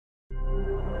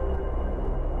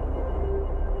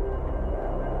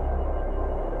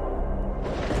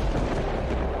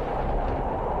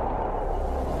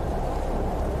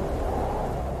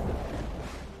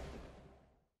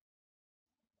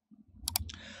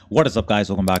What is up, guys?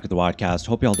 Welcome back to the podcast.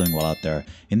 Hope you're all doing well out there.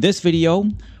 In this video,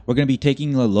 we're going to be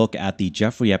taking a look at the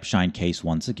Jeffrey Epstein case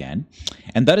once again.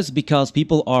 And that is because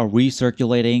people are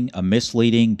recirculating a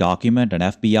misleading document, an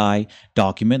FBI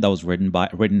document that was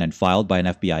written and filed by an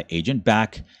FBI agent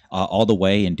back all the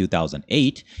way in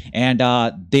 2008. And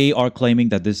they are claiming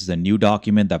that this is a new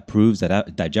document that proves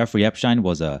that Jeffrey Epstein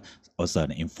was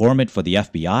an informant for the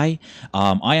FBI.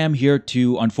 I am here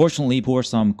to, unfortunately, pour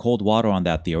some cold water on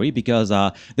that theory because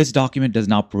this document does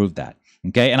not prove that.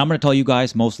 Okay, and I'm going to tell you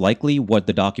guys most likely what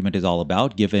the document is all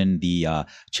about, given the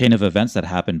chain of events that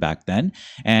happened back then.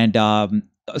 And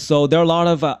so there are a lot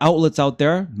of outlets out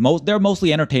there. They're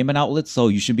mostly entertainment outlets, so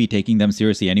you should be taking them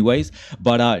seriously anyways.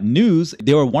 But Knewz,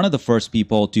 they were one of the first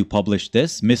people to publish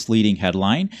this misleading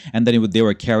headline, and then they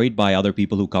were carried by other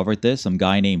people who covered this. Some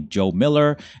guy named Joe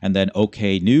Miller, and then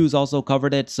OK News also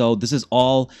covered it. So this is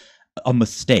all a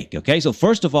mistake. Okay, so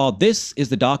first of all, this is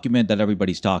the document that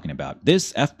everybody's talking about.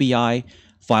 This FBI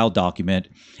file document,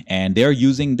 and they're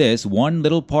using this one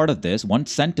little part of this one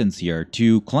sentence here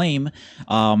to claim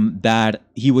that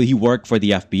he worked for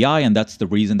the FBI, and that's the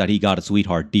reason that he got a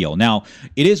sweetheart deal. Now,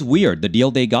 it is weird, the deal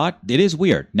they got, it is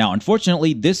weird. Now,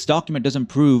 unfortunately, this document doesn't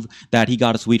prove that he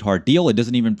got a sweetheart deal. It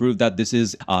doesn't even prove that this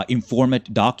is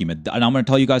informant document. And I'm going to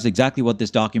tell you guys exactly what this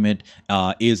document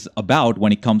is about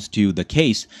when it comes to the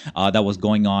case that was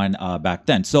going on back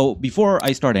then. So before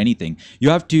I start anything,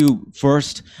 you have to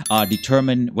first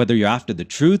determine whether you're after the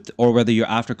truth or whether you're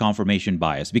after confirmation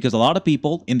bias, because a lot of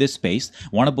people in this space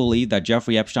want to believe that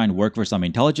Jeffrey Epstein worked for some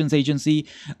intelligence agency.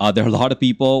 There are a lot of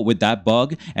people with that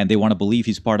bug, and they want to believe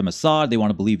he's part of Mossad. They want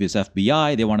to believe he's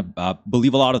FBI. They want to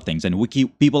believe a lot of things. And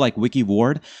people like Wiki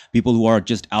Ward, people who are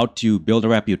just out to build a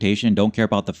reputation, don't care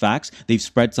about the facts. They've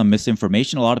spread some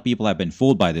misinformation. A lot of people have been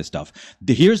fooled by this stuff.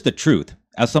 Here's the truth.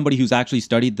 As somebody who's actually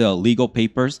studied the legal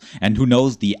papers and who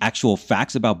knows the actual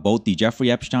facts about both the Jeffrey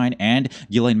Epstein and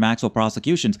Ghislaine Maxwell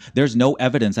prosecutions, there's no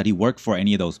evidence that he worked for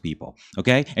any of those people,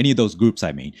 okay? Any of those groups,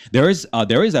 I mean. There is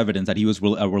evidence that he was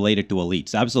related to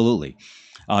elites, absolutely.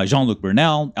 Jean-Luc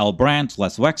Brunel, L. Brandt,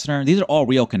 Les Wexner, these are all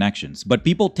real connections. But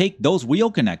people take those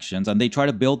real connections and they try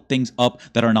to build things up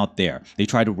that are not there. They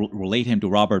try to relate him to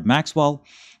Robert Maxwell.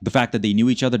 The fact that they knew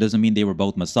each other doesn't mean they were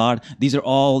both Mossad. These are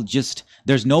all just,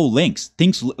 there's no links.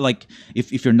 Things like,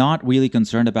 if you're not really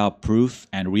concerned about proof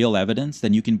and real evidence,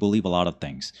 then you can believe a lot of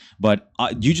things. But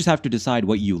you just have to decide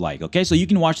what you like, okay? So you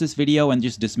can watch this video and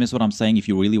just dismiss what I'm saying if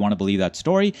you really want to believe that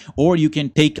story, or you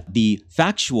can take the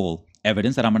factual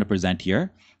evidence that I'm going to present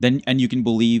here, and you can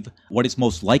believe what is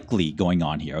most likely going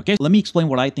on here, okay? Let me explain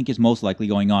what I think is most likely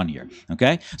going on here,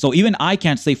 okay? So even I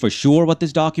can't say for sure what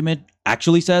this document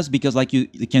actually says, because like you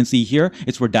can see here,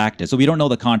 it's redacted, so we don't know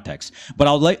the context. But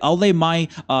I'll lay my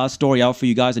story out for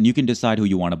you guys, and you can decide who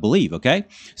you want to believe, okay?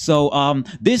 So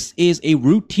this is a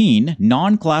routine,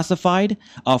 non-classified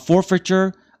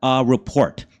forfeiture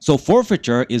report. So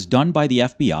forfeiture is done by the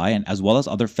FBI and as well as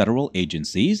other federal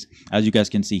agencies, as you guys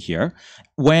can see here,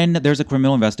 when there's a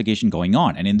criminal investigation going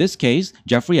on. And in this case,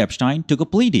 Jeffrey Epstein took a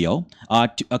plea deal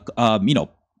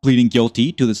pleading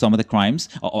guilty to some of the crimes,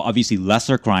 obviously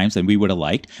lesser crimes than we would have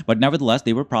liked, but nevertheless,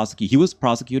 they were prosecuted. He was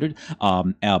prosecuted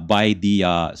by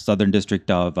the Southern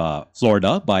District of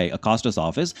Florida, by Acosta's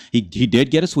office. He did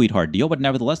get a sweetheart deal, but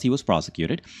nevertheless, he was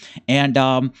prosecuted. And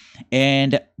the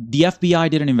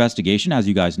FBI did an investigation, as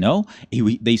you guys know.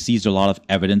 They seized a lot of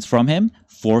evidence from him,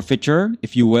 forfeiture,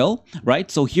 if you will,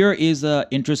 right? So here is an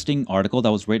interesting article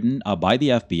that was written by the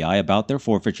FBI about their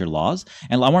forfeiture laws.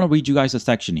 And I want to read you guys a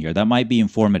section here that might be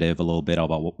informative a little bit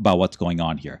about what's going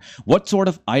on here. What sort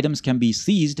of items can be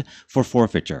seized for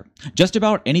forfeiture? Just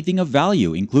about anything of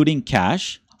value, including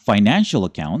cash, financial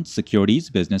accounts, securities,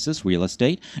 businesses, real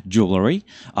estate, jewelry,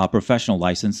 professional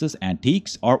licenses,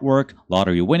 antiques, artwork,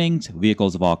 lottery winnings,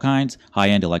 vehicles of all kinds,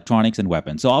 high-end electronics, and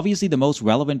weapons. So obviously the most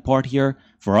relevant part here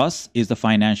for us is the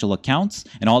financial accounts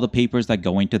and all the papers that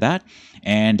go into that.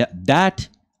 And that,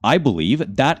 I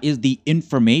believe, that is the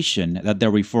information that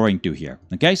they're referring to here.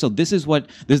 Okay, so this is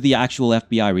the actual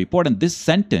FBI report, and this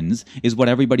sentence is what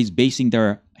everybody's basing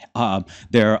their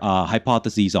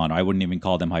hypotheses on. I wouldn't even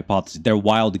call them hypotheses. They're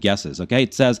wild guesses, okay?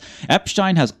 It says,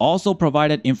 Epstein has also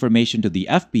provided information to the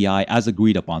FBI as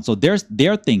agreed upon. So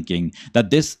they're thinking that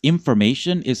this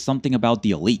information is something about the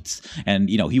elites. And,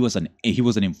 he was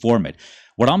an informant.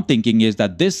 What I'm thinking is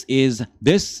that this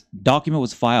document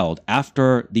was filed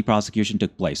after the prosecution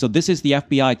took place. So this is the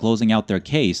FBI closing out their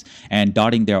case and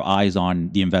dotting their I's on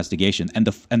the investigation.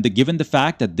 And given the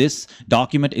fact that this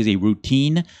document is a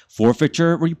routine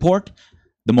forfeiture report,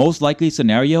 The most likely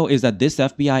scenario is that this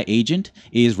FBI agent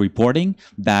is reporting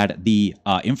that the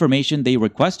information they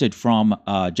requested from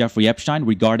Jeffrey Epstein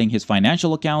regarding his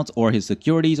financial accounts or his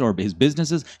securities or his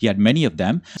businesses, he had many of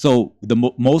them. So the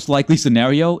most likely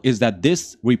scenario is that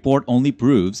this report only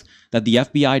proves that the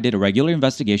FBI did a regular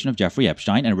investigation of Jeffrey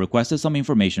Epstein and requested some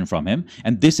information from him.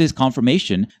 And this is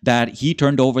confirmation that he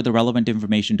turned over the relevant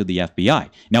information to the FBI.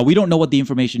 Now, we don't know what the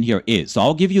information here is. So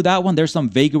I'll give you that one. There's some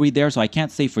vagary there, so I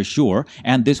can't say for sure.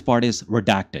 And this part is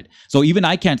redacted. So even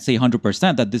I can't say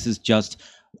 100% that this is just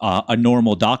a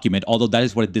normal document, although that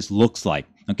is what this looks like.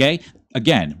 Okay?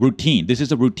 Again, routine. This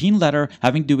is a routine letter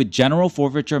having to do with general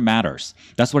forfeiture matters.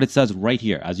 That's what it says right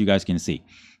here, as you guys can see.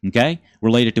 Okay?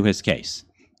 Related to his case.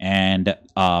 And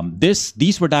these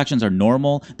redactions are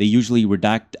normal. They usually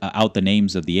redact out the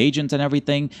names of the agents and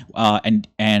everything. And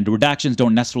redactions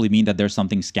don't necessarily mean that there's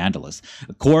something scandalous.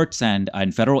 Courts and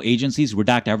federal agencies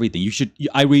redact everything.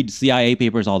 I read CIA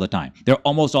papers all the time.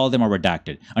 Almost all of them are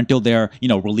redacted until they're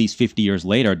released 50 years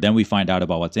later. Then we find out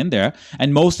about what's in there.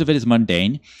 And most of it is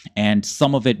mundane, and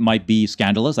some of it might be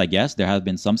scandalous. I guess there have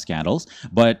been some scandals,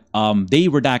 but they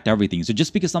redact everything. So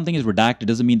just because something is redacted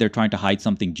doesn't mean they're trying to hide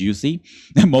something juicy.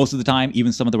 Most of the time,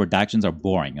 even some of the redactions are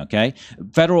boring, okay?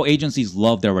 Federal agencies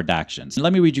love their redactions. And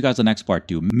let me read you guys the next part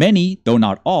too. Many, though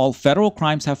not all, federal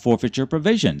crimes have forfeiture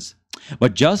provisions.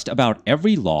 But just about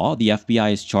every law the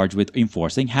FBI is charged with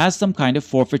enforcing has some kind of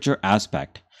forfeiture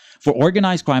aspect. For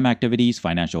organized crime activities,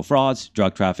 financial frauds,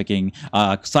 drug trafficking,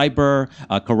 cyber,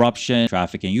 corruption,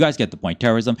 trafficking, you guys get the point,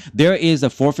 terrorism, there is a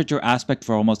forfeiture aspect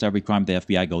for almost every crime the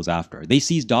FBI goes after. They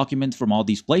seize documents from all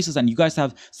these places, and you guys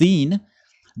have seen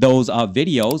those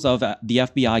videos of the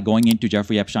FBI going into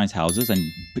Jeffrey Epstein's houses and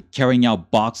carrying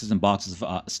out boxes and boxes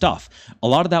of stuff. A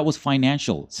lot of that was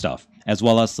financial stuff, as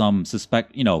well as some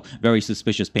very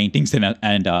suspicious paintings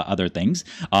and other things.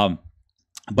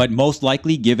 But most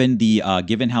likely, given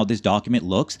how this document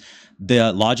looks,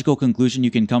 the logical conclusion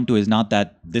you can come to is not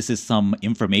that this is some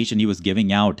information he was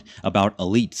giving out about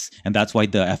elites, and that's why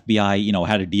the FBI,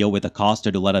 had to deal with Acosta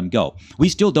to let him go. We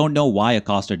still don't know why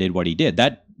Acosta did what he did.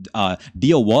 That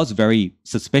deal was very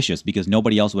suspicious because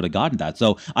nobody else would have gotten that.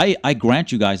 So I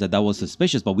grant you guys that was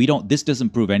suspicious, but this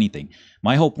doesn't prove anything.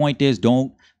 My whole point is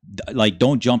don't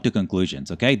jump to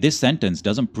conclusions, okay? This sentence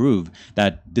doesn't prove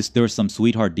that there's some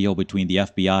sweetheart deal between the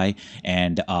FBI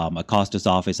and Acosta's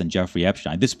office and Jeffrey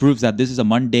Epstein. This proves that this is a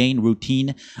mundane,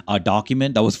 routine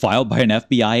document that was filed by an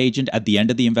FBI agent at the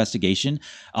end of the investigation,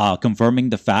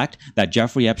 confirming the fact that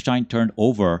Jeffrey Epstein turned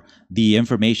over the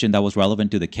information that was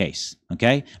relevant to the case,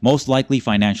 okay? Most likely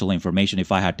financial information,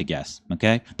 if I had to guess,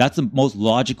 okay? That's the most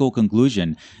logical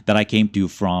conclusion that I came to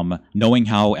from knowing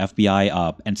how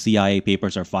FBI and CIA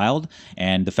papers are filed,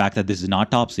 and the fact that this is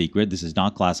not top secret, this is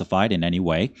not classified in any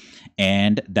way,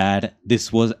 and that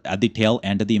this was at the tail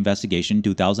end of the investigation,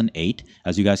 2008,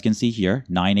 as you guys can see here,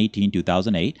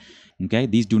 9/18/2008. Okay,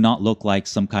 these do not look like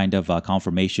some kind of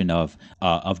confirmation of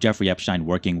Jeffrey Epstein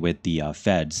working with the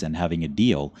feds and having a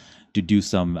deal to do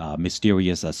some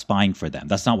mysterious spying for them.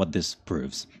 That's not what this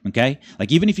proves, okay?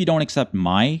 Like, even if you don't accept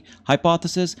my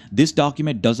hypothesis, this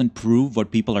document doesn't prove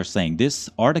what people are saying. This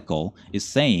article is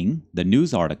saying, the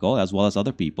news article, as well as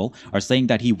other people, are saying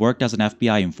that he worked as an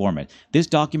FBI informant. This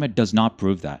document does not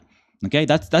prove that. Okay,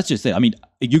 that's just it. I mean,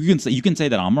 you can say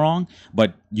that I'm wrong,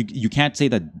 but you can't say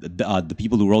that the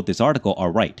people who wrote this article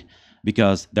are right,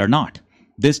 because they're not.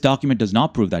 This document does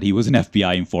not prove that he was an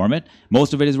FBI informant.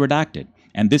 Most of it is redacted.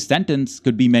 And this sentence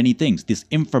could be many things. This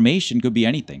information could be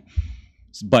anything.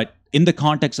 But in the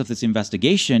context of this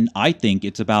investigation, I think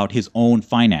it's about his own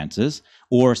finances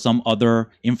or some other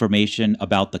information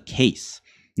about the case.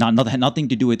 Nothing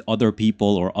to do with other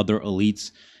people or other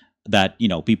elites that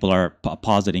people are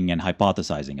positing and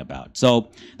hypothesizing about.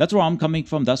 So that's where I'm coming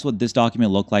from. That's what this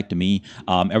document looked like to me.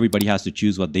 Everybody has to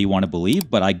choose what they want to believe,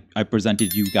 but I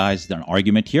presented you guys an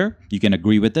argument here. You can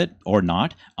agree with it or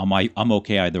not. I'm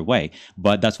okay either way,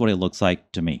 but that's what it looks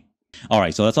like to me. All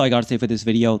right, so that's all I got to say for this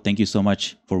video. Thank you so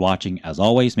much for watching. As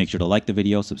always, make sure to like the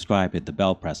video, subscribe, hit the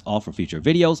bell, press all for future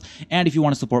videos. And if you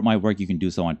want to support my work, you can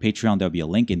do so on Patreon. There'll be a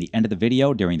link in the end of the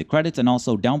video during the credits and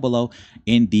also down below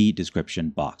in the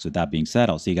description box. With that being said,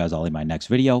 I'll see you guys all in my next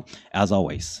video. As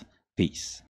always,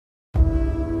 peace.